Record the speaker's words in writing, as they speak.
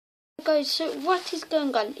Guys, so what is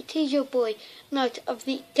going on? It is your boy Knight of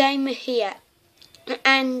the Gamer here,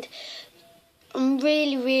 and I'm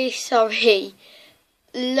really sorry.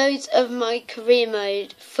 Loads of my career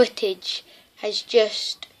mode footage has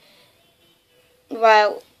just,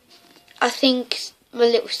 well, I think my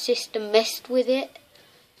little sister messed with it,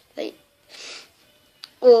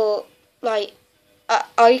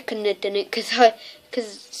 I couldn't have done it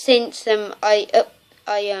because since I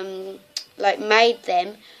made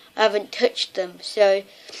them, I haven't touched them. So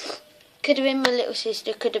could have been my little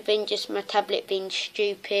sister, could have been just my tablet being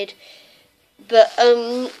stupid, but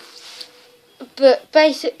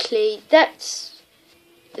basically that's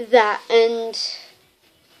that. And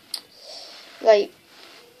wait,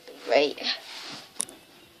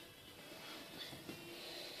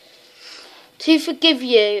 to forgive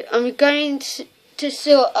you, I'm going to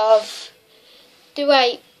sort of do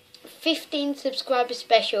a 15 subscriber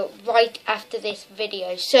special right after this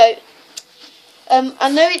video. So I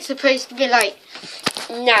know it's supposed to be like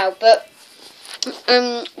now, but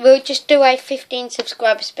we'll just do a 15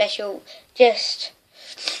 subscriber special just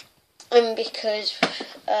because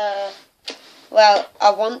well,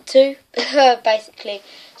 I want to basically.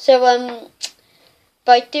 So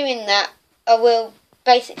by doing that, I will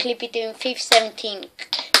basically be doing FIFA 17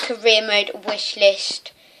 career mode wish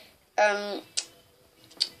list.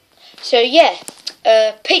 So yeah,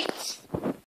 peace.